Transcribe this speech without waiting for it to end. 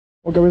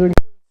Okay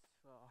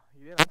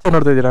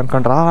ನೋಡ್ತಾ ಇದ್ದೀರಾ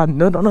ಅನ್ಕೊಂಡ್ರಾ?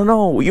 No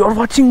you are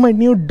watching my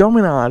new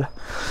ಡೊಮಿನಾರ್.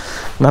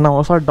 ನನ್ನ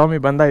ಹೊಸ ಡಾಮಿ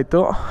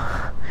ಬಂದಾಯಿತು,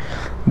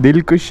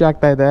 ದಿಲ್ ಖುಷಿ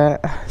ಆಗ್ತಾಯಿದೆ.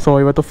 ಸೊ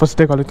ಇವತ್ತು ಫಸ್ಟ್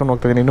ಡೇ ಕಾಲೇಜ್ ತೊಗೊಂಡು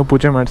ಹೋಗ್ತಾಯಿದ್ದೀನಿ, ಇನ್ನೂ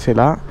ಪೂಜೆ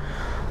ಮಾಡಿಸಿಲ್ಲ.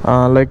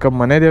 ಲೈಕ್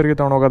ಮನೆ ದೇವ್ರಿಗೆ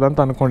ತೊಗೊಂಡೋಗೋದು ಅಂತ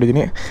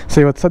ಅಂದ್ಕೊಂಡಿದ್ದೀನಿ. ಸೊ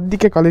ಇವತ್ತು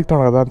ಸದ್ಯಕ್ಕೆ ಕಾಲೇಜ್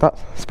ತೊಗೊಂಡೋಗೋದು ಅಂತ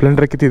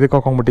ಸ್ಪ್ಲೆಂಡರ್ ಕಿತ್ತು ಇದಕ್ಕೆ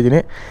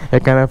ಹಾಕೊಂಡ್ಬಿಟ್ಟಿದ್ದೀನಿ,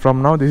 ಯಾಕಂದರೆ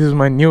from now this is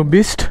my new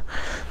beast.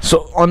 So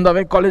on the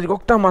way ಕಾಲೇಜ್ಗೆ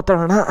ಹೋಗ್ತಾ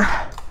ಮಾತಾಡೋಣ.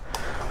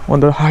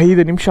 ಒಂದು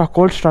 5 ನಿಮಿಷ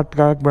ಕೋಲ್ಡ್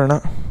ಸ್ಟಾರ್ಟ್ ಆಗ್ಬೇಡ.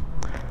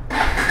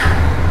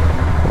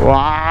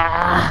 ವಾ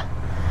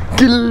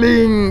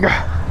ಕಿಲ್ಲಿಂಗ್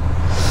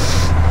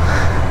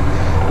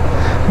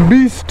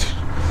ಬೀಸ್ಟ್.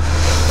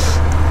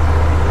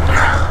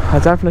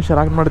 ಹಜಾರ್ ಫ್ಲೆಶರ್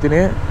ಆಗಿ ಮಾಡ್ತೀನಿ.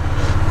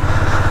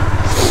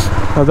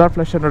 ಹಜಾರ್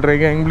ಫ್ಲೆಶರ್ ನೋಡ್ರಿ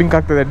ಈಗ ಹೆಂಗೆ ಬ್ಲಿಂಕ್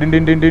ಆಗ್ತದೆ, ಡಿನ್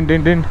ಡಿನ್ ಡಿನ್ ಡಿನ್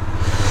ಡಿನ್ ಡಿನ್.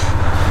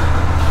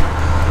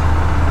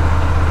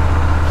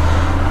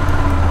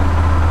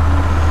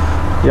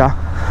 Yeah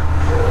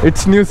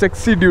it's new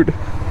sexy dude.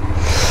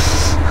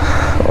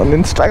 ಒಂದು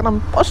Instagram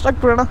post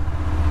ಹಾಕ್ಬಿಡೋಣ.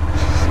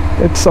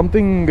 It's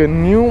something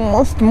new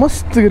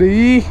ಮಸ್ತ್ ರೀ.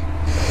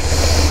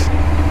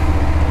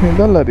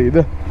 ಇದಲ್ಲ ರೀ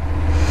ಇದು.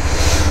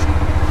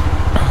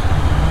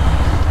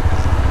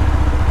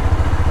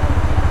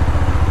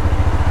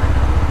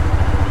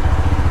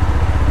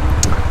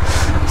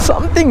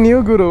 Something new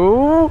Guru,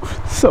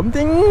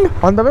 something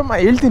on the way.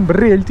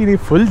 ಹೇಳ್ತೀನಿ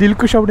ಫುಲ್ ದಿಲ್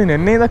ಖುಷಿ ಆಗ್ಬಿಟ್ಟು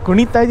ನೆನ್ನೆಯಿಂದ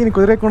ಕುಣಿತಾ ಇದ್ದೀನಿ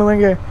ಕುದುರೆ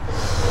ಕುಣಿದಂಗೆ.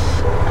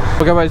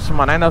 ಓಕೆ ಬಾಯ್ಸ್,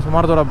 ಮನೆಯಿಂದ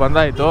ಸುಮಾರು ದೂರ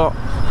ಬಂದಾಯಿತು.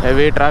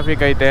 ಹೆವಿ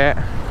ಟ್ರಾಫಿಕ್ ಐತೆ,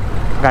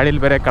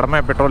 ಗಾಡೀಲಿ ಬೇರೆ ಕಡಿಮೆ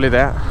ಪೆಟ್ರೋಲ್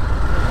ಇದೆ,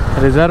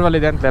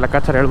 ರಿಸರ್ವಲ್ಲಿದೆ ಅಂತ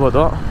ಲೆಕ್ಕಾಚಾರ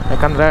ಹೇಳ್ಬೋದು.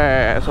 ಯಾಕಂದರೆ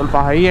ಸ್ವಲ್ಪ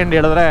ಹೈ ಎಂಡ್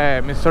ಹೇಳಿದ್ರೆ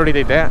ಮಿಸ್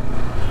ಹೊಡಿತೈತೆ.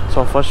 ಸೊ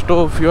ಫಸ್ಟು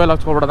ಫ್ಯೂಯಲ್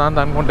ಹಾಕ್ಸ್ಕೊಬಿಡೋಣ ಅಂತ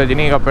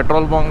ಅಂದ್ಕೊಂಡಿದ್ದೀನಿ. ಈಗ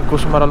ಪೆಟ್ರೋಲ್ ಬಂಕ್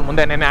ಕುಸುಮರಲ್ಲಿ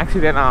ಮುಂದೆ ನೆನೆ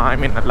ಹಾಕ್ಸಿದೆ,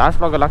 ಲಾಸ್ಟ್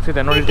ಬ್ಲಾಗಲ್ಲಿ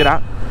ಹಾಕ್ಸಿದೆ ನೋಡಿರ್ತೀರಾ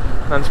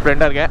ನನ್ನ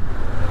ಸ್ಪ್ಲೆಂಡರ್ಗೆ.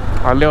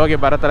 ಅಲ್ಲಿ ಹೋಗಿ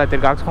ಬರತ್ತಲ್ಲ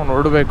ತಿರ್ಗಿ ಹಾಕ್ಸ್ಕೊಂಡು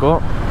ಹೊರಡಬೇಕು.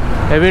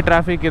 ಹೆವಿ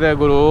ಟ್ರಾಫಿಕ್ ಇದೆ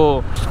ಗುರು,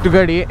 ಇಷ್ಟು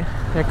ಗಾಡಿ.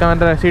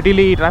 ಯಾಕಂದರೆ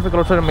ಸಿಟಿಲಿ ಟ್ರಾಫಿಕ್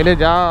ರೋಡ್ಸ್ ಮೈಲೇಜ್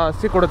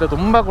ಜಾಸ್ತಿ ಕೊಡುತ್ತೆ,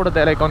 ತುಂಬ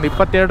ಕೊಡುತ್ತೆ. ಲೈಕ್ ಒಂದು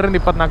 22ರಿಂದ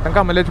 24 ತನಕ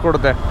ಮೈಲೇಜ್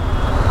ಕೊಡುತ್ತೆ.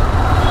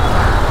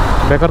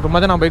 ಬೇಕಾದ್ರೆ ತುಂಬ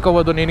ಜನ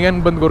ಬೈಕೋಬೋದು,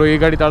 ನಿನಗೇನು ಬಂದು ಗುರು ಈ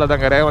ಗಾಡಿ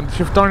ತಾಳೋದಂಗಾರೆ, ಒಂದು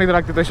ಶಿಫ್ಟ್ ತೊಗೊಂಡಿದ್ರೆ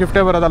ಆಗ್ತಿತ್ತು,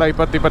 ಶಿಫ್ಟೇ ಬರೋದಲ್ಲ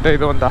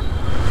 20-25 ಅಂತ.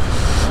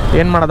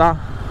 ಏನು ಮಾಡೋದ,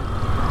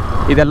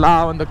 ಇದೆಲ್ಲ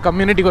ಒಂದು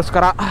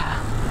ಕಮ್ಯುನಿಟಿಗೋಸ್ಕರ,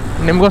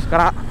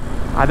 ನಿಮಗೋಸ್ಕರ.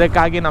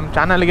 ಅದಕ್ಕಾಗಿ ನಮ್ಮ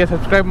ಚಾನಲ್ಗೆ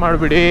ಸಬ್ಸ್ಕ್ರೈಬ್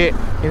ಮಾಡಿಬಿಡಿ,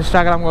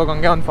 ಇನ್ಸ್ಟಾಗ್ರಾಮ್ಗೆ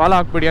ಹೋಗಂಗೆ ಒಂದು ಫಾಲೋ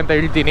ಹಾಕ್ಬಿಡಿ ಅಂತ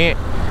ಹೇಳ್ತೀನಿ.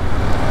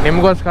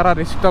 ನಿಮಗೋಸ್ಕರ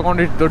ರಿಸ್ಕ್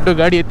ತೊಗೊಂಡಿಟ್ಟು ದೊಡ್ಡ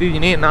ಗಾಡಿ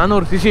ಎತ್ತಿದ್ದೀನಿ,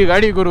 400cc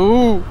ಗಾಡಿ ಗುರು.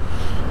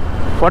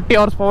 40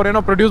 hours ಪವರ್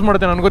ಏನೋ ಪ್ರೊಡ್ಯೂಸ್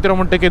ಮಾಡುತ್ತೆ ನನಗೆ ಗೊತ್ತಿರೋ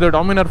ಮಟ್ಟಕ್ಕೆ. ಇದು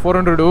ಡಾಮಿನರ್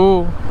 400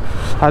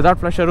 ಹಜಾರ್ಡ್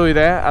ಫ್ಲೆಶರು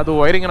ಇದೆ. ಅದು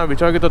ವೈರಿಂಗ್ ಏನೋ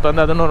ಬಿಚ್ಚೋಗಿತ್ತು,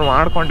 ತಂದು ಅದನ್ನು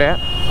ಮಾಡಿಕೊಂಡೆ.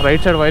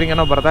 ರೈಟ್ ಸೈಡ್ ವೈರಿಂಗ್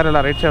ಏನೋ ಬರ್ತಾ ಇರಲಿಲ್ಲ,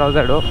 ರೈಟ್ ಸೈಡ್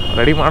ಹಜಾರ್ಡು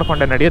ರೆಡಿ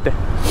ಮಾಡಿಕೊಂಡೆ, ನಡೆಯುತ್ತೆ.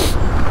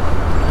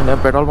 ಅದೇ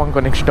ಪೆಟ್ರೋಲ್ ಬಂಕ್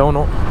ನೆಕ್ಸ್ಟ್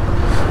ಡೌನು,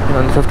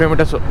 ಇನ್ನೊಂದು 50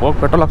 ಮೀಟರ್ಸ್ ಹೋಗಿ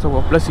ಪೆಟ್ರೋಲ್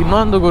ಹಾಕ್ಸೋಬೇಕು. ಪ್ಲಸ್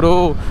ಇನ್ನೊಂದು ಗುರು,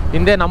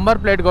 ಹಿಂದೆ ನಂಬರ್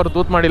ಪ್ಲೇಟ್ಗೆ ಅವ್ರು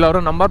ತೂತ್ ಮಾಡಿಲ್ಲ,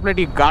 ಅವರು ನಂಬರ್ ಪ್ಲೇಟ್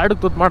ಈ ಗಾರ್ಡ್ಗೆ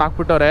ತೂತ್ ಮಾಡಿ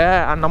ಹಾಕ್ಬಿಟ್ಟವ್ರೆ.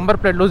 ಆ ನಂಬರ್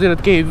ಪ್ಲೇಟ್ ಲೂಸ್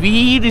ಇರೋದಕ್ಕೆ heavy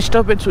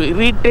disturbance,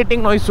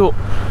 irritating noise.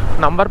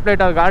 Number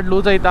plate ಅದು ಗಾರ್ಡ್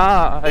ಲೂಸ್ ಆಯ್ತಾ,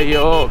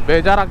 ಅಯ್ಯೋ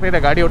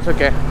ಬೇಜಾರಾಗ್ತೈತೆ ಗಾಡಿ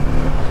ಓಡಿಸೋಕ್ಕೆ,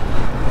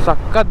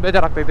 ಸಖತ್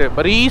ಬೇಜಾರಾಗ್ತೈತೆ.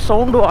 ಬರೀ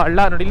ಸೌಂಡು ಹಳ್ಳ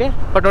ನೋಡಿಲಿ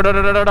ಪಟೋಡ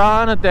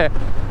ಅನ್ನತ್ತೆ.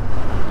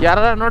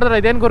 ಯಾರು ನೋಡಿದ್ರೆ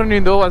ಇದೇನು ಗುರು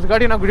ನಿಂದು ಹೊಸ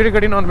ಗಾಡಿನ ಗುಜರಿ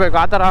ಗಾಡಿನ ಅನ್ಬೇಕು,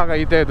 ಆ ಥರ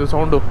ಆಗೈತೆ ಇದು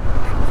ಸೌಂಡು.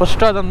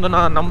 ಫಸ್ಟ್ ಅದೊಂದು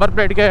ನಂಬರ್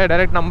ಪ್ಲೇಟ್ಗೆ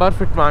ಡೈರೆಕ್ಟ್ ನಂಬರ್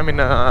ಫಿಟ್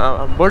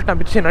ಬೋಲ್ಟ್ನ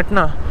ಬಿಚ್ಚಿ ನಟ್ನ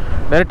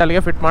ಡೈರೆಕ್ಟ್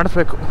ಅಲ್ಲಿಗೆ ಫಿಟ್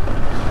ಮಾಡಿಸ್ಬೇಕು.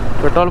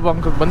 ಪೆಟ್ರೋಲ್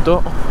ಬಂಕಿಗೆ ಬಂತು,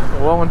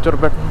 ಹೋಗಿ ಒಂಚೂರು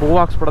ಹೂವು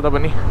ಹಾಕ್ಸ್ಬಿಡೋದ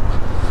ಬನ್ನಿ.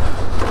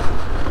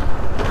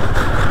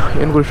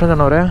 ಏನು ಗುರು ಇಷ್ಟೊಂದು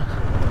ಜನ ಅವರೇ,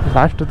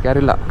 ಲಾಸ್ಟ್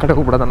ಯಾರಿಲ್ಲ, ಕಡೆ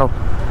ಹೋಗ್ಬಿಡೋದ ನಾವು.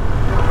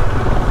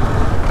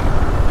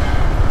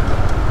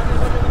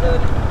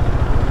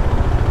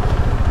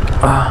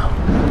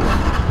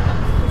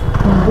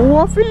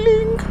 ಹೂವು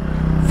ಫಿಲ್ಲಿಂಗ್,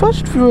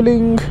 ಫಸ್ಟ್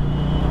ಫ್ಯೂಲಿಂಗ್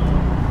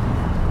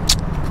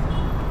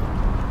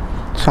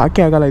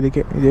ಸಾಕೆ ಆಗಲ್ಲ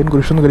ಇದಕ್ಕೆ. ಇದೇನು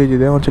ಗುರು ಇಷ್ಟೊಂದು ಗಲೀಜ್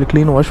ಇದೆ, ಒಂದ್ಸಲ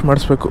ಕ್ಲೀನ್ ವಾಶ್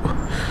ಮಾಡಿಸ್ಬೇಕು.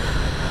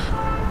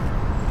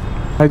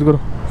 ಆಯ್ತು ಗುರು,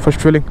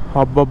 ಫಸ್ಟ್ ಫ್ಯೂಲಿಂಗ್.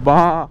 ಹಬ್ಬಬ್ಬಾ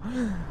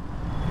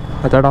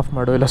ಅದಡ್ ಆಫ್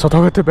ಮಾಡು, ಇಲ್ಲ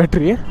ಸತ್ತೋಗುತ್ತೆ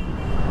ಬ್ಯಾಟ್ರಿ.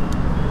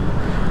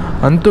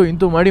 ಅಂತೂ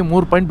ಇಂತೂ ಮಾಡಿ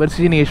 3 ಪಾಯಿಂಟ್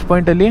ಬರ್ಸಿದ್ದೀನಿ. ಎಷ್ಟು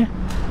ಪಾಯಿಂಟಲ್ಲಿ?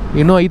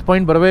 ಇನ್ನೂ 5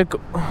 ಪಾಯಿಂಟ್ ಬರಬೇಕು.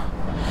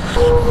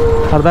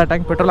 ಅರ್ಧ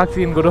ಟ್ಯಾಂಕ್ ಪೆಟ್ರೋಲ್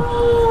ಹಾಕ್ಸಿದ್ದೀನಿ ಗುರು,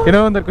 ಏನೋ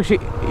ಒಂದು ಖುಷಿ.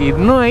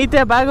 ಇನ್ನೂ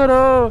ಐತೆ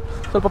ಬ್ಯಾಗರು,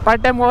 ಸ್ವಲ್ಪ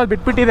ಪಾರ್ಟ್ ಟೈಮ್ ಹೋಗೋದು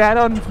ಬಿಟ್ಬಿಟ್ಟಿದೆ,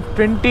 ಯಾರೋ ಒಂದು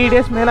 20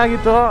 days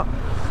ಮೇಲಾಗಿತ್ತು.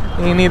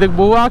 ಇನ್ನು ಇದಕ್ಕೆ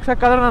ಹೂವು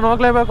ಹಾಕ್ಸೋಕ್ಕಾದ್ರೆ ನಾನು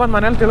ಹೋಗ್ಲೇಬೇಕು ಅಂತ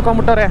ಮನೇಲಿ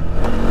ತಿಳ್ಕೊಂಬಿಟ್ಟವ್ರೆ.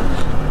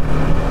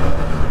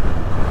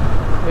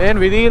 ಏನು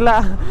ವಿಧಿ ಇಲ್ಲ,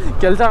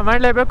 ಕೆಲಸ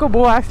ಮಾಡಲೇಬೇಕು,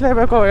 ಹೂವು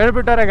ಹಾಕ್ಸ್ಲೇಬೇಕು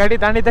ಹೇಳ್ಬಿಟ್ಟವ್ರೆ. ಗಾಡಿ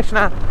ತಾಂಡಿದ ತಕ್ಷಣ,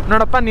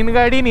 ನೋಡಪ್ಪ ನಿನ್ನ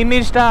ಗಾಡಿ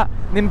ನಿನ್ನ ಇಷ್ಟ,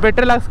 ನಿನ್ನ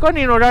ಪೆಟ್ರೋಲ್ ಹಾಕ್ಸ್ಕೊ,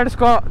 ನೀನು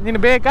ಓಡಾಡಿಸ್ಕೊ,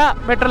 ನೀನು ಬೇಕಾ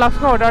ಪೆಟ್ರೋಲ್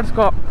ಹಾಕ್ಸ್ಕೊ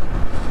ಓಡಾಡಿಸ್ಕೊ.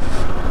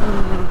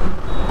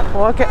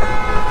 ಓಕೆ,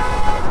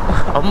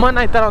 ಅಮ್ಮನ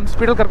ಈ ಥರ ಒಂದು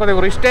ಸ್ಪೀಡಲ್ಲಿ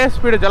ಕರ್ಕೋದೇವ್ರು. ಇಷ್ಟೇ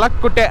ಸ್ಪೀಡ್ ಜಲಕ್ಕೆ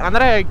ಕೊಟ್ಟೆ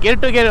ಅಂದರೆ gear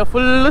to gear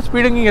full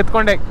speeding ಹಿಂಗೆ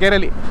ಎತ್ಕೊಂಡೆ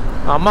ಗೇರಲ್ಲಿ.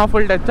 ಅಮ್ಮ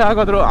ಫುಲ್ ಟಚ್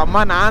ಆಗೋದ್ರು.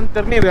 ಅಮ್ಮ ನಾನು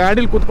ತರ್ನಿ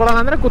ಗಾಡೀಲಿ ಕೂತ್ಕೊಳ್ಳೋಣ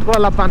ಅಂದರೆ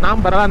ಕೂತ್ಕೊಳ್ಳಲ್ಲಪ್ಪ, ನಾನು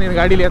ಬರಲ್ಲ ನಿನ್ನ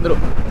ಗಾಡೀಲಿ ಅಂದರು.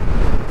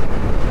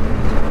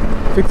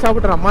 ಫಿಕ್ಸ್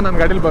ಆಗ್ಬಿಟ್ರೆ ಅಮ್ಮ ನನ್ನ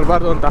ಗಾಡೀಲಿ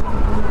ಬರಬಾರ್ದು ಅಂತ.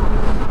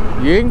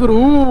 ಹೆಂಗ್ರು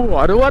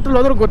 60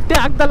 ಹೋದ್ರು ಗೊತ್ತೇ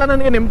ಆಗ್ತಲ್ಲ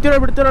ನನಗೆ, ನೆಮ್ತಿರೋ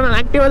ಬಿಡ್ತಿರೋ. ನಾನು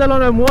ಆ್ಯಕ್ಟಿವಾದಲ್ಲಿ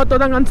 30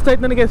 ಹೋದಂಗೆ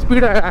ಅನಿಸ್ತೈತೆ ನನಗೆ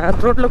ಸ್ಪೀಡ್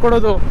ಥ್ರೋಟ್ಲು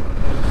ಕೊಡೋದು.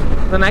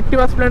 ನಾನು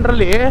ಆ್ಯಕ್ಟಿವಾ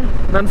ಸ್ಪ್ಲೆಂಡ್ರಲ್ಲಿ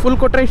ನಾನು ಫುಲ್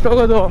ಕೊಟ್ಟರೆ ಇಷ್ಟು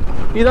ಹೋಗೋದು.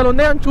 ಇದರಲ್ಲಿ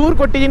ಒಂದೇ ಒಂದು ಚೂರು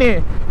ಕೊಟ್ಟಿದ್ದೀನಿ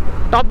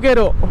ಟಾಪ್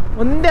ಗೇರು,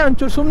 ಒಂದೇ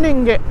ಒಂಚೂರು ಸುಮ್ಮನೆ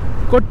ಹಿಂಗೆ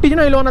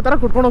ಕೊಟ್ಟಿದ್ದೀನೋ ಇಲ್ಲೋ ಅನ್ನೋ ಥರ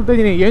ಕುಟ್ಕೊಂಡು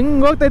ಹೋಗ್ತಾಯಿದ್ದೀನಿ.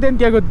 ಹೆಂಗೆ ಹೋಗ್ತೈತೆ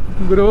ಅಂತ ಆಗೋದು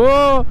ಗುರು,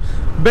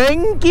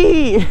 ಬೆಂಕಿ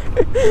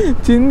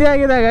ಚಿಂದಿ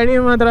ಆಗಿದೆ ಗಾಡಿ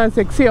ಮಾತ್ರ.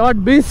 ಸೆಕ್ಸಿ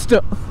ಹಾಟ್ ಬೀಸ್ಟ್,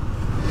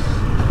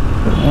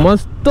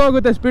 ಮಸ್ತ್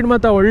ಹೋಗುತ್ತೆ ಸ್ಪೀಡ್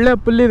ಮಾತ್ರ, ಒಳ್ಳೆ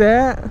ಫುಲ್ಲಿದೆ.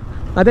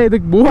 ಅದೇ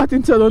ಇದಕ್ಕೆ ಬೂವಾ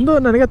ತಿನ್ಸೋದೊಂದು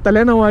ನನಗೆ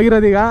ತಲೆನೋವು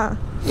ಆಗಿರೋದೀಗ.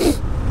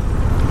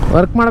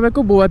 ವರ್ಕ್ ಮಾಡಬೇಕು,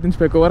 ಬೂವಾ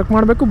ತಿನ್ನಿಸ್ಬೇಕು, ವರ್ಕ್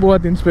ಮಾಡಬೇಕು, ಬೂವಾ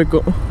ತಿನ್ನಿಸ್ಬೇಕು.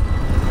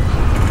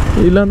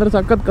 ಇಲ್ಲಾಂದರೆ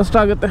ಸಖತ್ ಕಷ್ಟ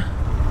ಆಗುತ್ತೆ.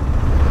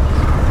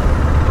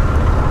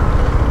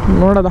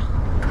 ನೋಡೋದ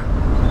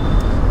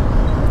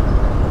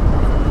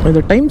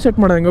ಇದು ಟೈಮ್ ಸೆಟ್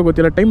ಮಾಡೋದು ಹೆಂಗೋ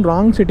ಗೊತ್ತಿಲ್ಲ. Time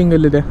wrong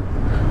ಸೆಟ್ಟಿಂಗಲ್ಲಿದೆ.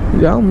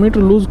 ಯಾವ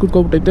ಮೀಟ್ರ್ ಲೂಸ್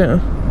ಕುತ್ಕೊಬಿಟ್ಟೈತೆ.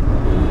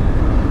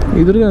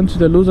 ಇದ್ರಿಗೆ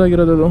ಅನಿಸುತ್ತೆ ಲೂಸ್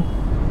ಆಗಿರೋದು.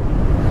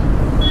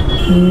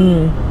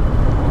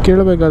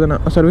 ಕೇಳಬೇಕು ಅದನ್ನು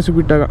ಸರ್ವಿಸಿಗೆ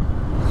ಬಿಟ್ಟಾಗ.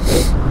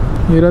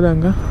 ಇರೋದೆ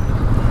ಹಂಗೆ.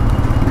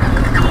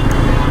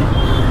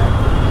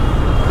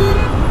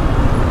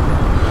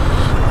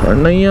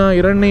 ಅಣ್ಣಯ್ಯ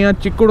ಇರಣ್ಣಯ್ಯ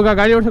ಚಿಕ್ಕ ಹುಡುಗ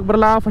ಗಾಡಿ ಓಡ್ಸಕ್ಕೆ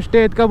ಬರಲ್ಲ. ಫಸ್ಟೇ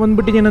ಎತ್ಕ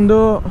ಬಂದ್ಬಿಟ್ಟಿದ್ದೀನಿ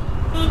ನಂದು.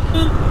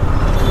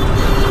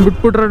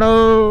 ಬಿಟ್ಬಿಟ್ರಣ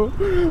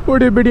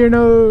ಹೊಡಿಬಿಡಿ ಅಣ್ಣ.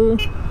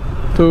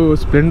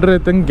 ಸ್ಪ್ಲೆಂಡರ್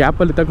ಎತ್ತಂಗೆ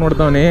ಗ್ಯಾಪಲ್ಲಿ ಎತ್ತಕ್ಕೆ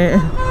ನೋಡ್ತಾವನೆ.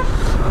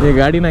 ಈ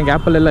ಗಾಡಿನ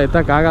ಗ್ಯಾಪಲ್ಲೆಲ್ಲ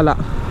ಎತ್ತಕ್ಕಾಗಲ್ಲ.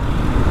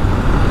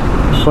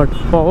 ಬಟ್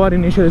ಪವರ್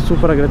ಇನಿಷಿಯಲಿ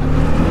ಸೂಪರ್ ಆಗಿರುತ್ತೆ.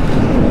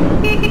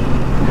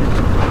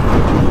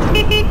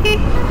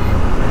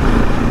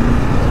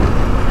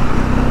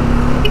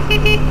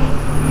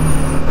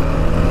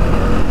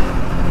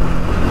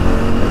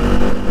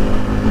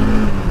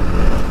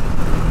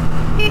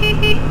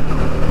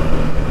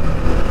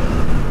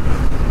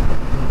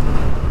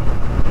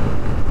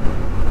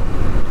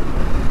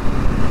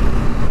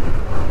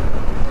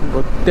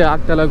 ಗೊತ್ತೇ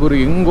ಆಗ್ತಾಯಿಲ್ಲ ಗುರು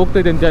ಹೆಂಗೆ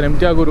ಹೋಗ್ತೈತೆ ಅಂತ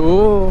ನೆಮ್ಮದಿ ಗುರು.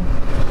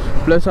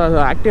 ಪ್ಲಸ್ ಅದು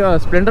ಆ್ಯಕ್ಟಿವ್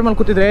ಸ್ಪ್ಲೆಂಡರ್ ಮೇಲೆ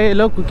ಕೂತಿದ್ರೆ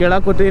ಎಲ್ಲೋ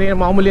ಕೆಳಗೆ ಕೂತೀನಿ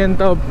ಮಾಮೂಲಿ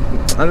ಅಂತ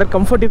ಅಂದರೆ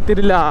ಕಂಫರ್ಟ್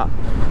ಇರ್ತಿರಲಿಲ್ಲ.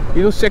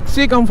 ಇದು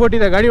ಸೆಕ್ಸಿ ಕಂಫರ್ಟ್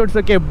ಇದೆ ಗಾಡಿ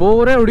ಓಡಿಸೋಕ್ಕೆ.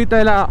 ಬೋರೇ ಹೊಡಿತಾ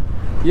ಇಲ್ಲ.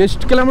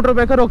 ಎಷ್ಟು ಕಿಲೋಮೀಟ್ರ್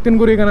ಬೇಕಾದ್ರೆ ಹೋಗ್ತೀನಿ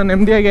ಗುರು ಈಗ ನಾನು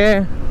ನೆಮ್ಮದಿಯಾಗೆ.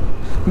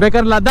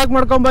 ಬೇಕಾದ್ರೆ ಲದ್ದಾಖ್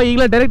ಮಾಡ್ಕೊಂಬ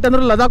ಈಗಲೇ ಡೈರೆಕ್ಟ್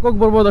ಅಂದ್ರೆ ಲದ್ದಾಖ್ ಹೋಗಿ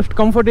ಬರ್ಬೋದು. ಅಷ್ಟು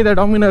ಕಂಫರ್ಟ್ ಇದೆ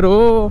ಡಾಮಿನರು.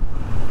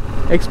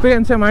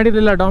 ಎಕ್ಸ್ಪೀರಿಯನ್ಸೇ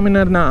ಮಾಡಿರಲಿಲ್ಲ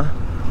ಡಾಮಿನರ್ನ.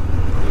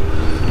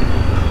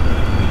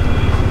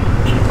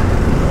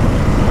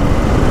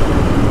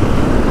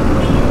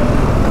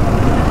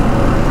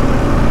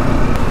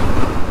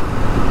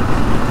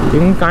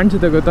 ಹೆಂಗೆ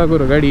ಕಾಣಿಸುತ್ತೆ ಗೊತ್ತಾ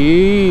ಗುರು ಗಾಡಿ.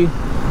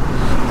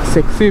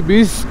 Sexy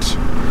beast.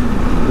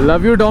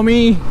 Love you ಡಾಮಿ.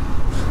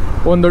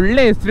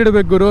 ಒಂದೊಳ್ಳೆ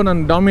ಹೆಸರಿಡ್ಬೇಕು ಗುರು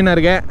ನನ್ನ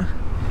ಡಾಮಿನರ್ಗೆ.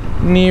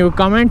 ನೀವು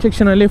ಕಮೆಂಟ್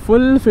ಸೆಕ್ಷನಲ್ಲಿ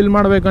ಫಿಲ್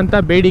ಮಾಡಬೇಕಂತ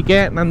ಬೇಡಿಕೆ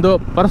ನಂದು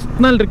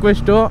ಪರ್ಸ್ನಲ್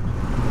ರಿಕ್ವೆಸ್ಟು.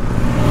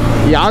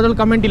 ಯಾವುದ್ರಲ್ಲಿ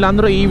ಕಮೆಂಟ್ ಇಲ್ಲ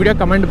ಅಂದರೂ ಈ ವಿಡಿಯೋ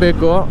ಕಮೆಂಟ್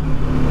ಬೇಕು.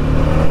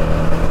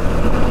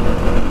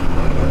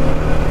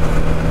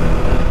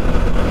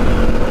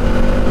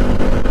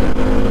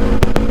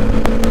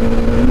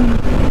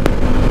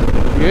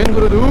 ಏನು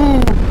ಗುರುದು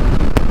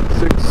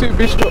ಸೆಕ್ಸಿ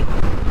ಬಿಸ್ಟು.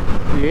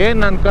 ಏನು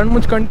ನಾನು ಕಣ್ಣು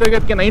ಮುಚ್ಚಿ ಕಣ್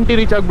ತೆಗೋದಕ್ಕೆ 90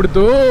 ರೀಚ್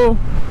ಆಗಿಬಿಡ್ತು.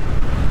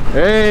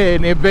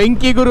 ನೀ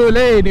ಬೆಂಕಿ ಗುರು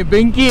ಲೇ, ನೀ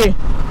ಬೆಂಕಿ.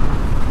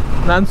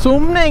 ನಾನು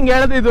ಸುಮ್ಮನೆ ಹಿಂಗೆ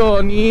ಹೇಳ್ದಿದ್ದು.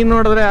 ನೀನು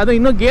ನೋಡಿದ್ರೆ ಅದು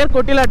ಇನ್ನೂ ಗೇರ್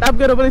ಕೊಟ್ಟಿಲ್ಲ. ಟಾಪ್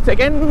ಗೇರ್ ಬರೀ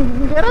ಸೆಕೆಂಡ್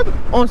ಗೇರ್.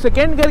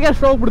 ಸೆಕೆಂಡ್ ಗೇರ್ಗೆ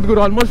ಅಷ್ಟು ಹೋಗ್ಬಿಡ್ತು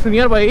ಗುರು. ಆಲ್ಮೋಸ್ಟ್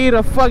ನಿಯರ್ ಬೈ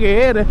ರಫ್ ಆಗಿ.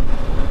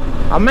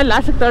 ಆಮೇಲೆ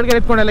ಲಾಸ್ಟಿಗೆ ಥರ್ಡ್ ಗೇರ್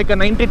ಎತ್ಕೊಂಡೆ ಲೈಕ್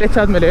 90 ಟಚ್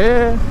ಆದಮೇಲೆ.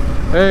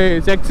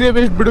 ಸೆಕ್ಸಿ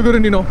ಬೆಸ್ಟ್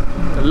ಬಿಡುಗರು ನೀನು.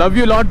 Love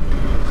you lot.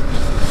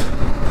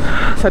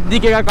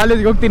 ಸದ್ಯಕ್ಕೆ ಈಗ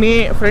ಕಾಲೇಜಿಗೆ ಹೋಗ್ತೀನಿ.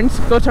 ಫ್ರೆಂಡ್ಸ್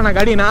ತೋರ್ಸೋಣ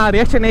ಗಾಡಿನ.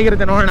 ರಿಯಾಕ್ಷನ್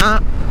ಹೇಗಿರುತ್ತೆ ನೋಡೋಣ.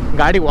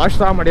 ಗಾಡಿ ವಾಶ್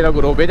ಸಹ ಮಾಡಿಲ್ಲ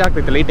ಗುರು.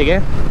 ಬೇಜಾಗ್ತೈತೆ ಲೈಟಿಗೆ.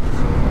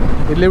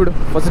 ಇರಲಿ ಬಿಡು.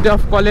 First day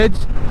of college.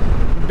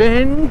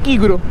 ಬೆಂಕಿ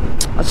ಗುರು.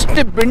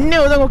 ಅಷ್ಟೇ ಬೆಣ್ಣೆ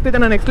ಹೋದಾಗ ಹೋಗ್ತೈತೆ.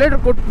 ನಾನು ಎಕ್ಸ್ಲೇಟರ್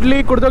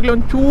ಕೊಡ್ದಾಗಲಿ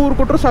ಒಂದು ಚೂರು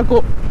ಕೊಟ್ಟರು ಸಾಕು,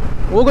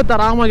 ಹೋಗುತ್ತೆ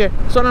ಆರಾಮಾಗೆ.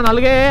 ಸೊ ನಾನು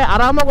ಅಲ್ಲಿಗೆ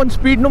ಆರಾಮಾಗಿ ಒಂದು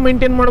ಸ್ಪೀಡ್ನು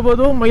ಮೇಂಟೈನ್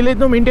ಮಾಡ್ಬೋದು,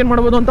 ಮೈಲೇಜ್ನು ಮೇಂಟೈನ್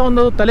ಮಾಡ್ಬೋದು ಅಂತ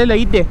ಒಂದು ತಲೆಯಲ್ಲಿ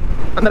ಐತೆ.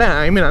 ಅಂದರೆ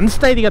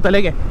ಅನಿಸ್ತಾ ಇದೀಗ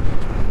ತಲೆಗೆ.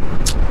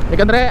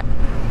 ಯಾಕಂದರೆ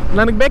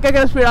ನನಗೆ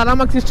ಬೇಕಾಗಿರೋ ಸ್ಪೀಡ್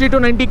ಆರಾಮಾಗಿ 60 to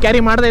 90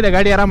 ಕ್ಯಾರಿ ಮಾಡ್ತಾ ಇದೆ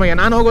ಗಾಡಿ ಆರಾಮಾಗಿ.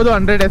 ನಾನು ಹೋಗೋದು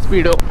 100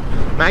 ಸ್ಪೀಡು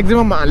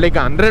ಮ್ಯಾಕ್ಸಿಮಮ್. ಲೈಕ್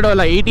 100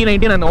 ಅಲ್ಲ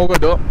 80-90 ನಾನು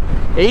ಹೋಗೋದು.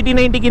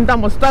 80-90ಗಿಂತ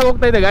ಮಸ್ತಾಗಿ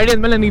ಹೋಗ್ತಾ ಇದೆ ಗಾಡಿ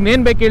ಅಂದಮೇಲೆ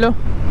ನೀನೇನು ಬೇಕು ಹೇಳು.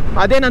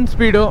 ಅದೇ ನನ್ನ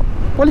ಸ್ಪೀಡು.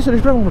 ಪೊಲೀಸರು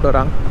ಇಷ್ಟು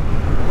ಹೋಗ್ಬಿಟ್ಟವ್ರಾ?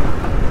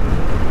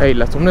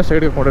 ಇಲ್ಲ ಸುಮ್ಮನೆ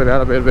ಸೈಡ್ಗೆ ಕೊಂಡಿದ್ದಾರೆ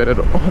ಯಾರೋ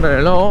ಬೇರೆಯವರು.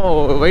 ನಾನೆಲ್ಲೋ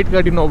ವೈಟ್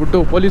ಗಾಡಿನ ಹೋಗ್ಬಿಟ್ಟು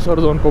ಪೊಲೀಸ್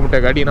ಅವ್ರದ್ದು ಅಂದ್ಕೊಂಬಿಟ್ಟೆ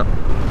ಗಾಡಿನ.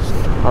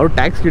 ಅವ್ರು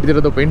ಟ್ಯಾಕ್ಸ್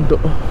ಹಿಡ್ದಿರೋದು ಪೆಂಟು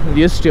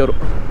GST ಅವರು.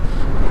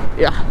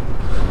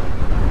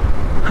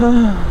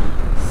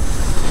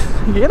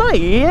 ಏನೋ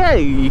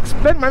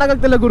ಎಕ್ಸ್ಪ್ಲೇನ್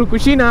ಮಾಡೋಕ್ಕಾಗ್ತಿಲ್ಲ ಗುರು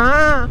ಖುಷಿನಾ.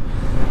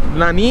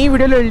 ನಾನು ಈ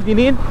ವಿಡಿಯೋಲಿ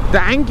ಹೇಳ್ತೀನಿ,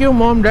 ಥ್ಯಾಂಕ್ ಯು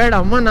ಮಾಮ್ ಡ್ಯಾಡ್.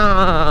 ಅಮ್ಮನ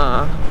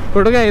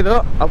ಕೊಡುಗೆ ಇದು,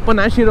 ಅಪ್ಪನ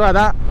ಆಶೀರ್ವಾದ,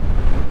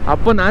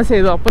 ಅಪ್ಪನ ಆಸೆ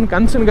ಇದು, ಅಪ್ಪನ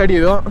ಕನಸಿನ ಗಾಡಿ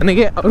ಇದು.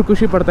 ನನಗೆ ಅವ್ರು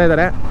ಖುಷಿ ಪಡ್ತಾ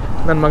ಇದ್ದಾರೆ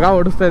ನನ್ನ ಮಗ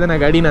ಓಡಿಸ್ತಾ ಇದ್ದಾನೆ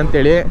ಗಾಡಿನ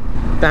ಅಂತೇಳಿ.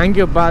 ಥ್ಯಾಂಕ್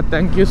ಯು ಪಾ,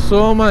 thank you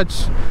so much.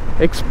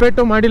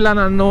 Expect ಮಾಡಿಲ್ಲ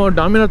ನಾನು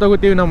ಡಾಮಿನರ್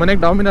ತೊಗೋತೀವಿ, ನಮ್ಮ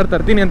ಮನೆಗೆ ಡಾಮಿನರ್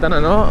ತರ್ತೀನಿ ಅಂತ.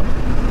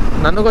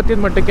 ನನಗೆ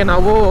ಗೊತ್ತಿದ್ದ ಮಟ್ಟಕ್ಕೆ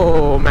ನಾವು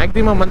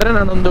ಮ್ಯಾಕ್ಸಿಮಮ್ ಅಂದರೆ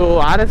ನಾನೊಂದು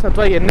RS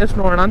ಅಥವಾ NS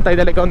ನೋಡೋಣ ಅಂತ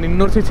ಇದೆ. ಲೈಕ್ ಒಂದು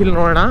 200 cc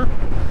ನೋಡೋಣ.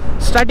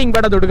 ಸ್ಟಾರ್ಟಿಂಗ್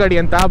ಬೇಡ ದೊಡ್ಡ ಗಾಡಿ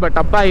ಅಂತ. ಬಟ್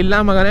ಅಪ್ಪ ಇಲ್ಲ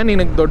ಮಗನೇ,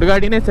 ನಿನಗೆ ದೊಡ್ಡ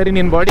ಗಾಡಿನೇ ಸರಿ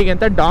ನಿನ್ನ ಬಾಡಿಗೆ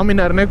ಅಂತ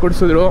ಡಾಮಿನರ್ನೇ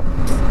ಕೊಡಿಸಿದ್ರು.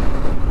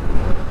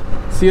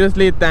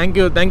 Seriously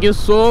thank you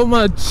so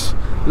much.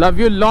 Love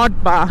you lot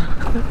ಪಾ.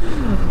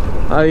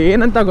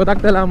 ಏನಂತ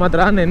ಗೊತ್ತಾಗ್ತಾಯಿಲ್ಲ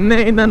ಮಾತ್ರ.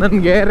 ನಿನ್ನೆಯಿಂದ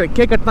ನನಗೆ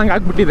ರೆಕ್ಕೆ ಕಟ್ಟಂಗೆ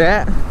ಆಗ್ಬಿಟ್ಟಿದೆ.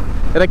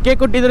 ರೆಕ್ಕೆ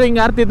ಕೊಟ್ಟಿದ್ರು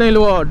ಹಿಂಗೆ ಆರ್ತಿದ್ನೋ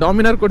ಇಲ್ವೋ,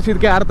 ಡಾಮಿನರ್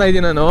ಕೊಡ್ಸಿದ್ಕೆ ಆರ್ತಾ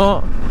ಇದ್ದೀನಿ ನಾನು.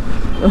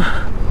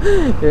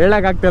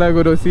 ಹೇಳೋಕ್ಕಾಗ್ತಾಯಿಲ್ಲ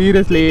ಗುರು.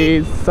 ಸೀರಿಯಸ್ಲಿ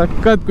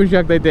ಸಖತ್ ಖುಷಿ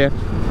ಆಗ್ತೈತೆ.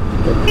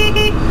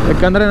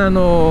 ಯಾಕಂದರೆ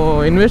ನಾನು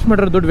ಇನ್ವೆಸ್ಟ್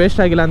ಮಾಡಿರೋ ದುಡ್ಡು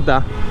ವೇಸ್ಟ್ ಆಗಿಲ್ಲ ಅಂತ.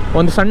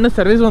 ಒಂದು ಸಣ್ಣ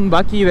ಸರ್ವಿಸ್ ಒಂದು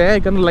ಬಾಕಿ ಇದೆ.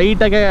 ಯಾಕಂದರೆ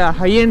ಲೈಟಾಗೆ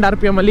ಹೈ ಎಂಡ್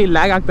RPM ಅಲ್ಲಿ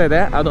ಲ್ಯಾಗ್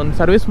ಆಗ್ತಾಯಿದೆ. ಅದೊಂದು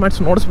ಸರ್ವಿಸ್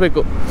ಮಾಡಿಸಿ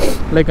ನೋಡಿಸ್ಬೇಕು.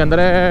 ಲೈಕ್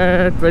ಅಂದರೆ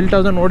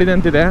 12,000 ನೋಡಿದೆ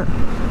ಅಂತಿದೆ.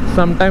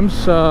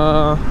 Sometimes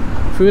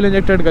fuel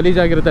injected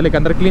ಗಲೀಜಾಗಿರುತ್ತೆ. ಲೈಕ್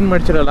ಅಂದರೆ ಕ್ಲೀನ್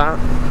ಮಾಡಿಸಿರಲ್ಲ.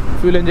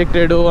 ಫ್ಯೂಲ್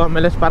ಇಂಜೆಕ್ಟೆಡು,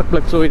 ಆಮೇಲೆ ಸ್ಪಾರ್ಕ್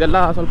ಪ್ಲಗ್ಸು ಇದೆಲ್ಲ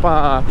ಸ್ವಲ್ಪ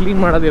ಕ್ಲೀನ್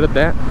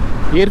ಮಾಡೋದಿರುತ್ತೆ.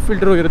 ಏರ್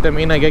ಫಿಲ್ಟ್ರು ಇರುತ್ತೆ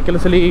ಮೇಯ್ನಾಗಿ.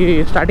 ಕೆಲವು ಸಲ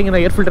ಸ್ಟಾರ್ಟಿಂಗಿಂದ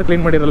ಏರ್ ಫಿಲ್ಟರ್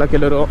ಕ್ಲೀನ್ ಮಾಡಿರಲ್ಲ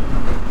ಕೆಲವರು.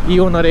 ಈ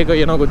ಓನರೇಗೋ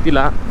ಏನೋ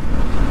ಗೊತ್ತಿಲ್ಲ.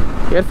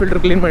 ಏರ್ ಫಿಲ್ಟ್ರ್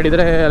ಕ್ಲೀನ್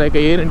ಮಾಡಿದರೆ ಲೈಕ್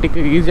ಏರ್ ಇಂಟಿಕ್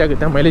ಈಸಿ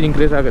ಆಗುತ್ತೆ, ಮೈಲೇಜ್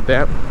ಇನ್ಕ್ರೀಸ್ ಆಗುತ್ತೆ.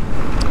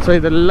 ಸೊ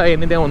ಇದೆಲ್ಲ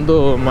ಏನಿದೆ ಒಂದು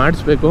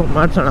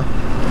ಮಾಡಿಸೋಣ,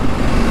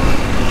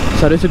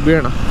 ಸರ್ವಿಸಿಗೆ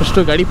ಬಿಡೋಣ. ಫಸ್ಟು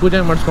ಗಾಡಿ ಪೂಜೆ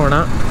ಮಾಡಿಸ್ಕೋಣ,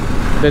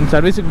 ದೆನ್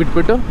ಸರ್ವಿಸಿಗೆ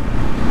ಬಿಟ್ಬಿಟ್ಟು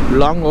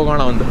ಲಾಂಗ್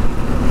ಹೋಗೋಣ. ಒಂದು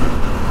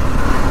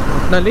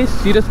ಒಟ್ಟಿನಲ್ಲಿ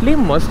ಸೀರಿಯಸ್ಲಿ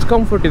ಮಸ್ಟ್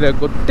ಕಂಫರ್ಟ್ ಇದೆ.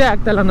 ಗೊತ್ತೇ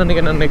ಆಗ್ತಾಯಿಲ್ಲ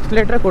ನನಗೆ, ನಾನು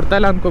ಎಕ್ಸ್ಲೇಟ್ರೇ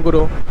ಕೊಡ್ತಾಯಿಲ್ಲ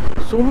ಅನ್ಕೋಗುರು,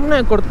 ಸುಮ್ಮನೆ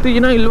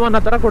ಕೊಡ್ತೀನೋ ಇಲ್ವೋ ಅನ್ನೋ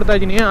ಥರ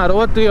ಕೊಡ್ತಾಯಿದ್ದೀನಿ.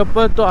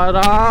 60-70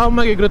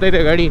 ಆರಾಮಾಗಿ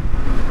ಎಗರುತ್ತೈತೆ ಗಾಡಿ.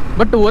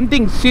 ಬಟ್ ಒನ್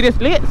ಥಿಂಗ್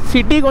ಸೀರಿಯಸ್ಲಿ,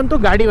 ಸಿಟಿಗಂತೂ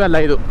ಗಾಡಿವಲ್ಲ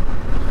ಇದು.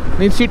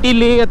 ನೀನು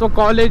ಸಿಟಿಲಿ ಅಥವಾ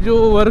ಕಾಲೇಜು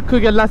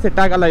ವರ್ಕ್ಗೆಲ್ಲ ಸೆಟ್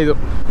ಆಗೋಲ್ಲ ಇದು.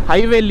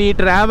 ಹೈವೇಲಿ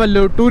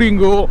ಟ್ರಾವೆಲ್ಲು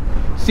ಟೂರಿಂಗು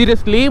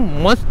ಸೀರಿಯಸ್ಲಿ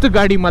ಮಸ್ತ್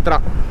ಗಾಡಿ ಮಾತ್ರ.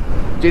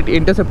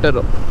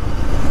 ಇಂಟರ್ಸೆಪ್ಟರು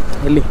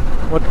ಇಲ್ಲಿ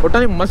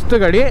ಒಟ್ಟಾಗಿ ಮಸ್ತ್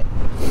ಗಾಡಿ.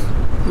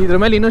 ಇದ್ರ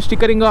ಮೇಲೆ ಇನ್ನೂ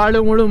ಸ್ಟಿಕ್ಕರಿಂಗು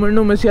ಆಳು ಮುಳು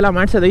ಮಣ್ಣು ಮಸಿ ಎಲ್ಲ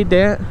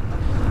ಮಾಡಿಸೋದೈತೆ.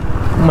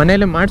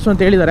 ಮನೇಲಿ ಮಾಡಿಸು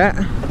ಅಂತ ಹೇಳಿದ್ದಾರೆ,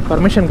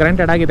 ಪರ್ಮಿಷನ್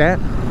ಗ್ರಾಂಟೆಡ್ ಆಗಿದೆ.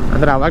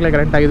 ಅಂದರೆ ಆವಾಗಲೇ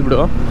ಗ್ರಾಂಟ್ ಆಗಿದ್ಬಿಡು.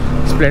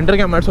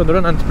 ಸ್ಪ್ಲೆಂಡರ್ಗೆ ಮಾಡಿಸೋದ್ರು,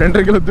 ನಾನು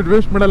ಸ್ಪ್ಲೆಂಡರ್ಗೆಲ್ಲ ದುಡ್ಡು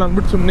ವೇಸ್ಟ್ ಮಾಡಲ್ಲ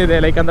ಅಂದ್ಬಿಟ್ಟು ಸುಮ್ಮನಿದೆ.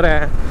 ಲೈಕ್ ಅಂದರೆ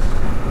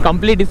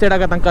ಕಂಪ್ಲೀಟ್ ಡಿಸೈಡ್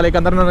ಆಗೋ ತನಕ. ಲೈಕ್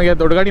ಅಂದ್ರೆ ನನಗೆ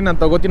ದೊಡ್ಡ ಗಾಡಿ ನಾನು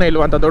ತೊಗೋತೀನ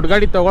ಇಲ್ವ ಅಂತ. ದೊಡ್ಡ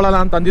ಗಾಡಿ ತೊಗೊಳ್ಳಲ್ಲ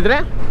ಅಂತಂದಿದ್ರೆ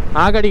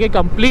ಆ ಗಾಡಿಗೆ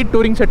ಕಂಪ್ಲೀಟ್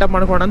ಟೂರಿಂಗ್ ಸೆಟಪ್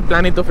ಮಾಡ್ಕೊಂಡು ಅಂತ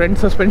ಪ್ಲ್ಯಾನ್ ಇತ್ತು. ಫ್ರಂಟ್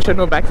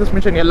ಸಸ್ಪೆನ್ಷನು ಬ್ಯಾಕ್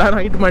ಸಸ್ಪೆನ್ಷನ್ ಎಲ್ಲ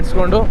ಹೈಟ್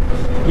ಮಾಡಿಸ್ಕೊಂಡು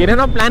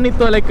ಏನೇನೋ ಪ್ಲ್ಯಾನ್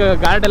ಇತ್ತು. ಲೈಕ್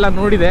ಗಾರ್ಡ್ ಎಲ್ಲ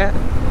ನೋಡಿದೆ.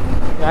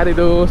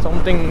 ಯಾರಿದು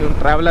ಸಮಥಿಂಗ್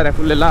ಟ್ರಾವೆಲರ್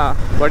ಫುಲ್ ಎಲ್ಲ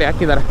ಬಾಡಿ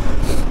ಹಾಕಿದ್ದಾರೆ.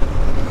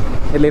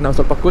 ಇಲ್ಲಿ ನಾವು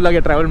ಸ್ವಲ್ಪ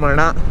ಕೂಲಾಗಿ ಟ್ರಾವೆಲ್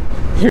ಮಾಡೋಣ.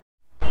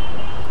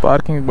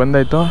 Parking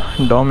ಬಂದಾಯಿತು.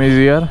 Dam is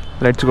here,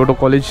 let's go to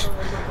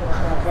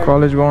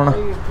ಕಾಲೇಜ್ಗೆ ಹೋಗೋಣ.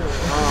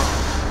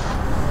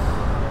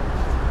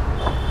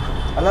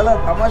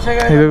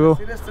 ಇದು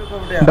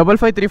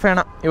 5535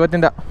 ಅಣ್ಣ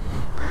ಇವತ್ತಿಂದ.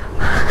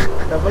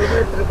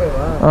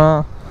 ಹಾಂ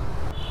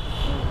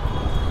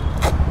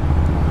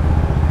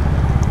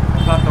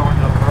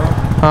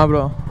ಹಾಂ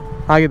ಬ್ರೋ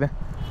ಆಗಿದೆ.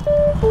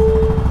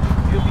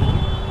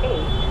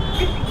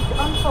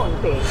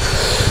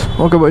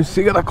 ಓಕೆ ಬಾಯ್ಸ್,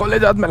 ಸಿಗೋದ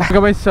ಕಾಲೇಜ್ ಆದಮೇಲೆ.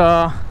 ಓಕೆ ಬಾಯ್ಸ್,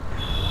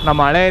 ನಮ್ಮ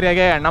ಹಳೆ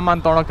ಏರಿಯಾಗೆ ಅಣ್ಣಮ್ಮ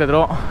ಅಂತ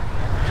ತೊಗೊಂಡೋಗ್ತಿದ್ರು.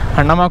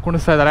 ಅಣ್ಣಮ್ಮ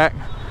ಕುಣಿಸ್ತಾ ಇದ್ದಾರೆ,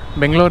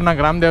 ಬೆಂಗಳೂರಿನ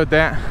ಗ್ರಾಮ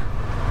ದೇವತೆ.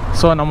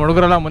 ಸೊ ನಮ್ಮ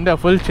ಹುಡುಗರೆಲ್ಲ ಮುಂದೆ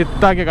ಫುಲ್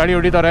ಚಿತ್ತಾಗಿ ಗಾಡಿ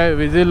ಹೊಡಿತಾರೆ.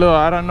 Whistle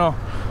ಹಾರನ್ನು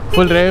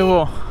full Revu.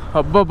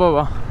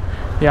 ಹಬ್ಬಬ್ಬ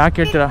ಯಾಕೆ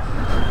ಹೇಳ್ತೀರಾ,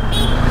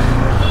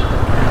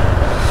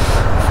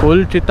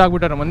 ಫುಲ್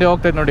ಚಿತ್ತಾಗ್ಬಿಟ್ಟಾರೆ. ಮುಂದೆ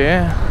ಹೋಗ್ತೈತೆ ನೋಡಿ.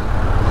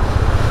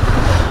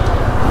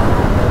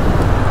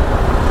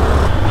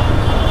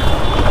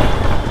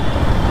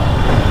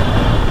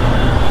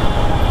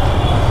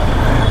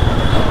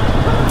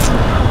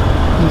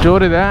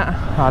 ಜೋರಿದೆ.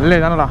 ಅಲ್ಲೇ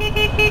ಇದಾನಲ್ಲ,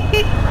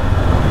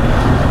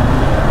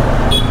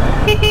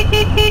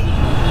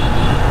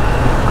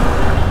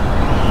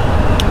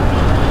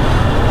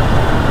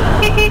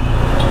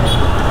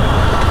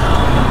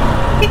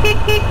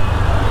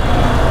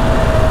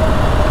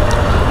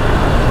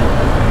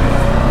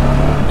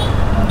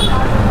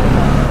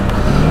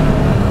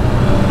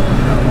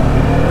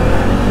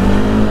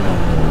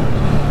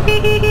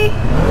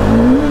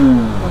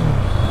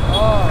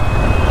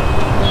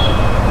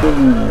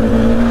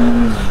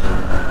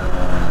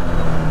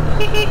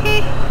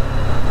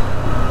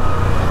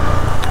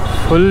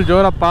 ಫುಲ್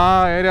ಜೋರಪ್ಪ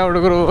ಏರಿಯಾ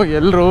ಹುಡುಗರು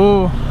ಎಲ್ಲರೂ.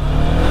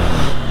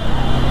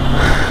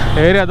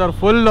 ಏರಿಯಾದವ್ರು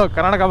ಫುಲ್ಲು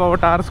ಕರ್ನಾಟಕ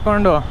ಬಾವುಟ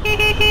ಹಾರಿಸ್ಕೊಂಡು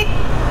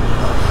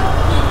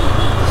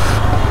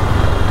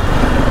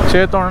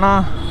ಚೇತೋಣ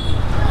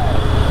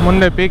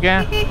ಮುಂದೆ ಪೀಕೆ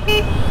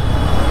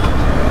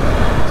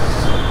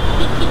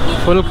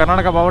ಫುಲ್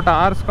ಕರ್ನಾಟಕ ಬಾವುಟ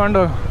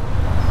ಹಾರಿಸ್ಕೊಂಡು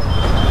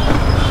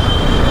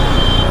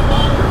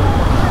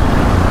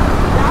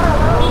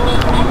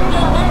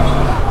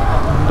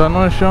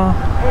ಧನುಷ್.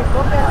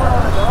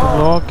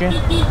 ಓಕೆ,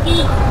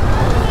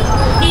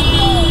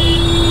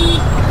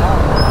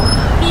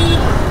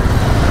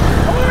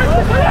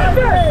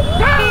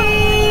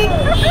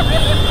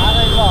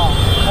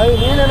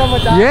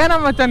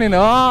 ಏನಮ್ಮಚ್ಚ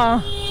ನೀನು?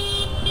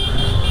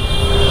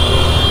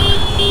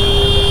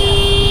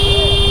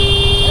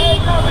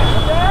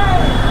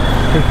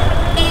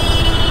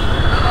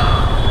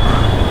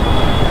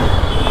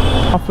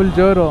 ಫುಲ್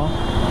ಜೋರು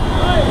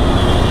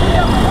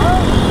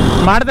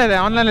ಮಾಡ್ತಾ ಇದೆ,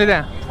 ಆನ್ಲೈನ್ ಇದೆ,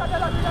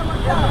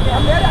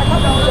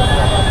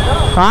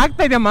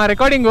 ಆಗ್ತಾ ಇದೆಯಮ್ಮ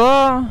ರೆಕಾರ್ಡಿಂಗು.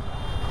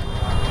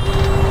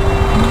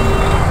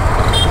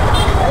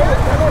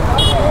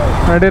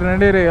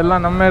 ನಡೀರಿ ಎಲ್ಲ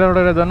ನಮ್ಮ ಮೇಲೆ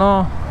ಹೊಡಿರೋದನು.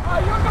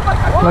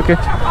 ಓಕೆ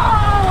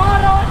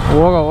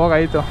ಹೋಗ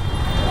ಆಯಿತು,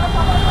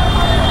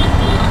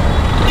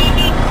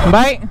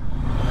 ಬಾಯ್.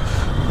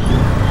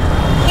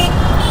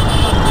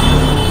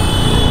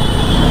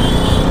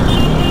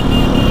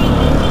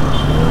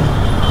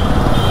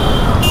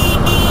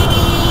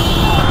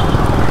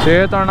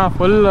 ಚೇತಣ್ಣ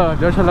ಫುಲ್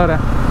ಜೋಶಲ್ಲವ್ರೆ.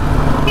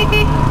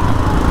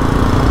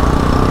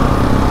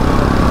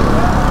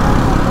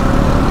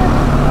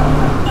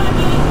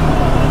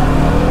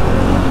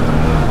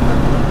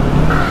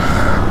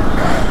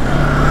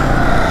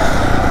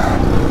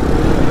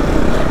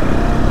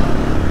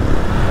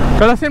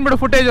 ಕಳಿಸ್ತೀನಿ ಬಿಡು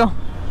ಫುಟೇಜು,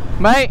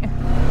 ಬಾಯ್.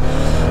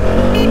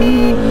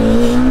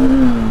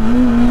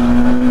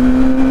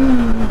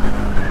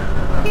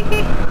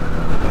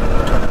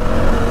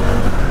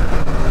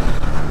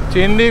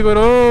 ಚಿಂದಿ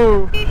ಗುರು.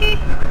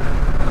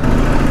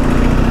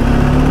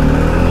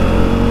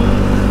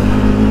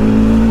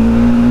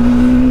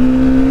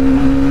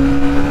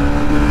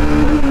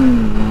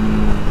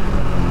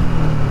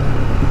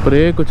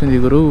 ಬ್ರೇಕು ಚಿಂದಿ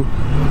ಗುರು.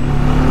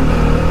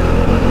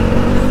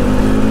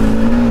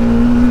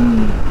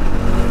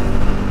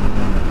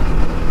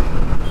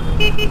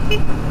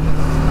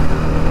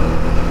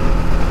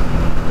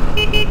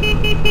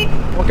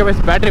 ಓಕೆ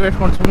ಬಸ್, ಬ್ಯಾಟ್ರಿ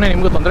ವೇಸ್ಟ್ಕೊಂಡು ಸುಮ್ಮನೆ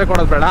ನಿಮಗೂ ತೊಂದರೆ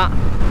ಕೊಡೋದು ಬೇಡ.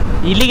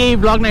 ಇಲ್ಲಿಗೆ ಈ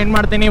ಬ್ಲಾಗ್ನ ಎಂಡ್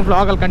ಮಾಡ್ತೀನಿ.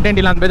 ಬ್ಲಾಗಲ್ಲಿ ಕಂಟೆಂಟ್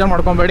ಇಲ್ಲ ಅಂತ ಬೇಜಾರು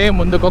ಮಾಡ್ಕೊಬೇಡಿ.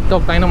 ಮುಂದಕ್ಕೆ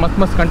ಹೋಗ್ತಾ ಇನ್ನೂ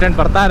ಮಸ್ತ್ ಕಂಟೆಂಟ್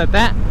ಬರ್ತಾ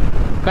ಇರುತ್ತೆ.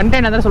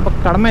 ಕಂಟೆಂಟ್ ಅಂದರೆ ಸ್ವಲ್ಪ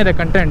ಕಡಿಮೆ ಇದೆ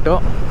ಕಂಟೆಂಟು.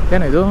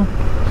 ಏನಿದು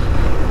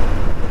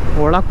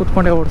ಒಳಗೆ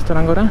ಕೂತ್ಕೊಂಡೆ ಓಡಿಸ್ತಾರೆ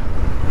ಹಂಗವ್ರೆ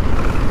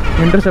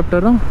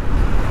ಇಂಟರ್ಸೆಪ್ಟರು?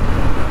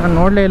 ನಾನು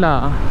ನೋಡಲೇ ಇಲ್ಲ.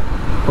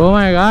 ಓ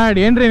ಮೈ ಗಾಡ್,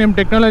 ಏನು ರೀ ನಿಮ್ಮ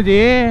ಟೆಕ್ನಾಲಜಿ?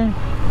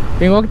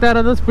 ಹಿಂಗೆ ಹೋಗ್ತಾ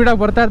ಇರೋದು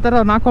ಸ್ಪೀಡಾಗಿ ಬರ್ತಾ ಇರ್ತಾರೆ,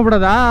 ಅವ್ರು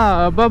ಹಾಕ್ಕೊಂಬಿಡೋದಾ?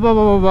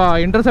 ಅಬ್ಬಾ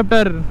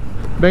interceptor,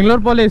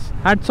 Bengaluru police,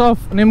 hats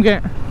off ನಿಮಗೆ.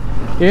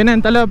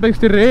 ಏನೇನು ತಲೆ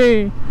ಉಪಯೋಗಿಸ್ತೀರಿ?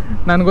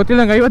 ನಾನು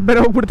ಗೊತ್ತಿಲ್ಲಂಗೆ 50 ಬೇರೆ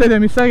ಹೋಗ್ಬಿಡ್ತಾಯಿದೆ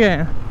ಮಿಸ್ಸಾಗೆ.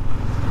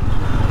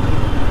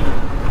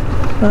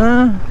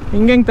 ಹಾಂ,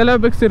 ಹಿಂಗೆ ತಲೆ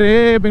ಉಪಯೋಗಿಸ್ತೀರಿ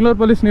ಬೆಂಗಳೂರು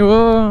ಪೊಲೀಸ್ ನೀವು?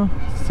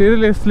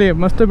 ಸೀರಿಯಸ್ಲಿ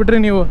ಮಸ್ತು ಬಿಟ್ರಿ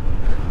ನೀವು.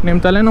 ನಿಮ್ಮ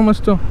ತಲೆನೂ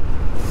ಮಸ್ತು.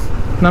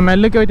 ನಮ್ಮ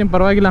ಎಲ್ಲಕ್ಕೆ ಹೋಯ್ತೀನಿ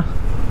ಪರವಾಗಿಲ್ಲ.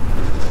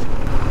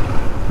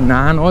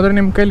 ನಾನು ಹೋದ್ರೆ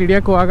ನಿಮ್ಮ ಕೈಲಿ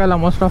ಹಿಡಿಯೋಕ್ಕೂ ಆಗಲ್ಲ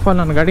ಮೋಸ್ಟ್ ಆಫ್ ಆಲ್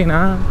ನನ್ನ ಗಾಡಿನ.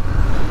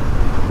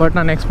 ಬಟ್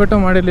ನಾನು ಎಕ್ಸ್ಪೆಕ್ಟು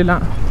ಮಾಡಿರಲಿಲ್ಲ.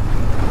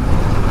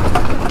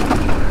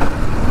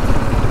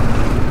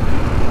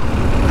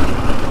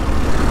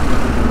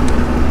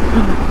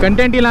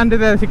 ಕಂಟೆಂಟ್ ಇಲ್ಲ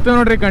ಅಂತಿದೆ, ಸಿಕ್ತು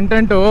ನೋಡ್ರಿ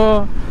ಕಂಟೆಂಟು.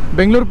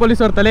 ಬೆಂಗಳೂರು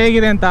ಪೊಲೀಸವ್ರ ತಲೆ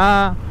ಹೇಗಿದೆ ಅಂತ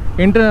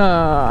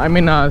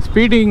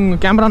ಸ್ಪೀಡಿಂಗ್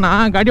ಕ್ಯಾಮ್ರಾನ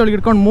ಗಾಡಿ ಒಳಗೆ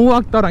ಇಟ್ಕೊಂಡು ಮೂವ್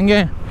ಆಗ್ತಾವ್ರು ಹಂಗೆ.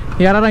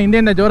 ಯಾರು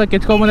ಹಿಂದೆಯಿಂದ ಜೋರಾಗಿ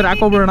ಕೆಚ್ಕೊಂಬಂದ್ರೆ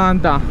ಹಾಕೋಬಿಡೋಣ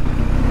ಅಂತ.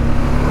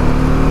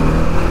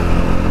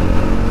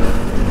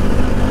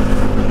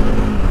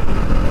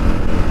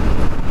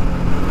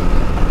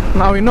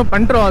 ನಾವು ಇನ್ನೂ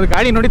ಪಂಟ್ರು, ಅದು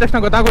ಗಾಡಿ ನೋಡಿದ ತಕ್ಷಣ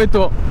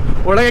ಗೊತ್ತಾಗೋಯ್ತು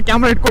ಒಳಗೆ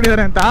ಕ್ಯಾಮ್ರಾ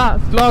ಇಟ್ಕೊಂಡಿದ್ದಾರೆ ಅಂತ.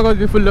 Slow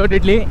ಆಗೋದ್ವಿ full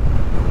deadly.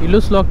 ಇಲ್ಲೂ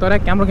ಸ್ಲೋ ಆಗ್ತವ್ರೆ.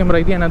 ಕ್ಯಾಮ್ರಾ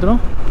ಇದೆಯಾ ಏನಾದರೂ?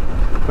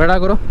 ಬೇಡ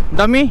ಗುರು,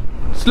 ಡಮ್ಮಿ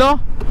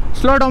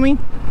ಸ್ಲೋ ಡಮ್ಮಿ,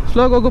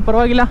 ಸ್ಲೋಗಿ ಹೋಗು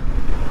ಪರವಾಗಿಲ್ಲ.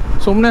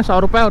 ಸುಮ್ಮನೆ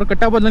 1000 ರೂಪಾಯಿ ಅವ್ರು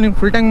ಕಟ್ಟೋ ಬದಲು ನಿಮ್ಗೆ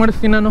ಫುಲ್ ಟ್ಯಾಂಕ್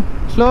ಮಾಡಿಸ್ತೀನಿ ನಾನು.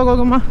 ಸ್ಲೋಗಿ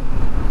ಹೋಗಮ್ಮ,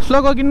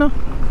 ಸ್ಲೋಗಿ ಹೋಗಿನ್ನು.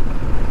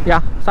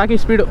 ಸಾಕಿ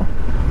ಸ್ಪೀಡು.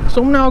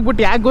 ಸುಮ್ಮನೆ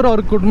ಹೋಗ್ಬಿಟ್ಟು ಯಾಕೆ ಗುರು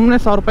ಅವ್ರಿಗೆ ಸುಮ್ಮನೆ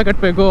 1000 ರೂಪಾಯಿ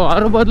ಕಟ್ಟಬೇಕು?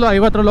 ಅದ್ರ ಬದಲು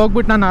 50ರಲ್ಲಿ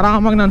ಹೋಗ್ಬಿಟ್ಟು ನಾನು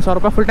ಆರಾಮಾಗಿ 1000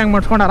 ರೂಪಾಯಿ ಫುಲ್ ಟ್ಯಾಂಕ್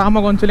ಮಾಡಿಸ್ಕೊಂಡು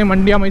ಆರಾಮಾಗಿ ಒಂದ್ಸಲಿ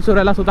ಮಂಡ್ಯ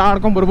ಮೈಸೂರೆಲ್ಲ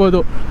ಸುತ್ತಾಡ್ಕೊಂಡು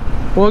ಬರ್ಬೋದು.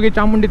 ಹೋಗಿ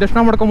ಚಾಮುಂಡಿ ದರ್ಶನ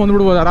ಮಾಡ್ಕೊಂಡು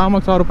ಬಂದ್ಬಿಡ್ಬೋದು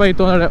ಆರಾಮಾಗಿ. 1000 ರೂಪಾಯಿ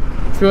ಇತ್ತು ಅಂದರೆ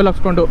ಫ್ಯೂಲ್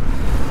ಹಾಕ್ಸ್ಕೊಂಡು.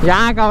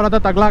 ಯಾಕೆ ಅವ್ರ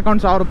ಹತ್ರ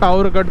ತಗ್ಲಾಕೊಂಡು 1000 ರೂಪಾಯಿ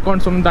ಅವ್ರು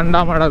ಕಟ್ಕೊಂಡು ಸುಮ್ಮನೆ ದಂಡ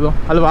ಮಾಡೋದು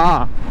ಅಲ್ವಾ?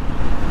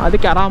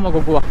 ಅದಕ್ಕೆ ಆರಾಮಾಗಿ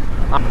ಹೋಗುವ.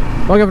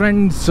 ಓಕೆ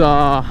ಫ್ರೆಂಡ್ಸ್,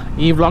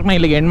 ಈ ವ್ಲಾಗ್ನ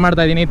ಇಲ್ಲಿಗೆ ಎಂಡ್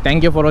ಮಾಡ್ತಾ ಇದ್ದೀನಿ.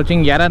 Thank you for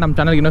watching. ಯಾರು ನಮ್ಮ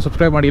ಚಾನಲ್ಗೆ ಇನ್ನೂ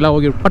ಸಬ್ಸ್ಕ್ರೈಬ್ ಮಾಡಿಲ್ಲ,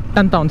 ಹೋಗಿ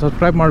ಪಟ್ಟಂತ ಒಂದು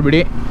ಸಬ್ಸ್ಕ್ರೈಬ್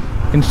ಮಾಡಿಬಿಡಿ.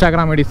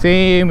 ಇನ್ಸ್ಟಾಗ್ರಾಮ್ ಐಡಿ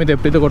ಸೇಮ್ ಇದೆ,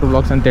 ಪ್ರೀತು ಗೌಡ್ರು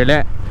ವ್ಲಾಗ್ಸ್ ಅಂತೇಳಿ.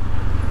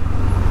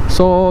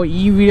 ಸೊ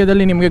ಈ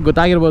ವಿಡಿಯೋದಲ್ಲಿ ನಿಮಗೆ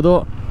ಗೊತ್ತಾಗಿರ್ಬೋದು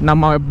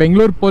ನಮ್ಮ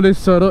ಬೆಂಗಳೂರು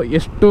ಪೊಲೀಸರು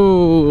ಎಷ್ಟು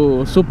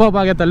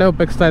ಸೂಪರ್ಬಾಗಿ ತಲೆ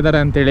ಉಪಯೋಗಿಸ್ತಾ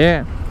ಇದ್ದಾರೆ ಅಂತೇಳಿ.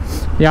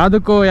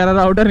 ಯಾವುದಕ್ಕೂ ಯಾರು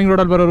ಔಟರ್ ರಿಂಗ್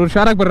ರೋಡಲ್ಲಿ ಬರೋರು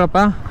ಹುಷಾರಾಗಿ ಬರ್ರಪ್ಪ.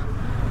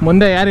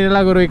 ಮುಂದೆ ಯಾರು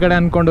ಇರಲ್ಲ ಗುರು ಈ ಕಡೆ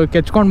ಅಂದ್ಕೊಂಡು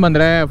ಕೆಚ್ಕೊಂಡು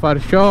ಬಂದರೆ ಫಾರ್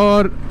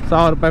ಶೋರ್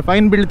 1000 ರೂಪಾಯಿ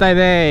ಫೈನ್ ಬೀಳ್ತಾ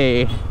ಇದೆ.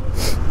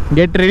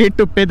 Get ready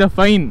to pay the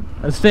fine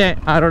ಅಷ್ಟೇ.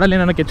 ಆ ರೋಡಲ್ಲಿ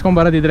ನಾನು ಕೆಚ್ಕೊಂಡು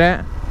ಬರೋದಿದ್ರೆ.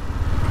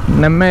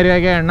 ನಮ್ಮ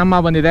ಏರಿಯಾಗೆ ಅಣ್ಣಮ್ಮ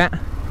ಬಂದಿದೆ,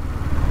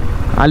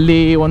 ಅಲ್ಲಿ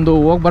ಒಂದು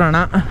ಹೋಗಿ ಬರೋಣ.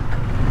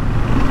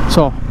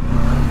 So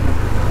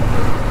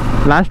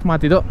last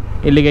ಮಾತಿದು.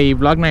 ಇಲ್ಲಿಗೆ ಈ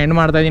ಬ್ಲಾಗ್ನ ಎಂಡ್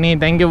ಮಾಡ್ತಾ ಇದ್ದೀನಿ.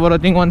 Thank you for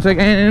watching once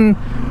again.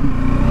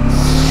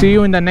 C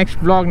you in the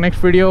next blog,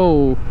 next video.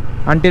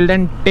 Until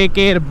then, take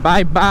care.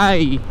 Bye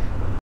bye.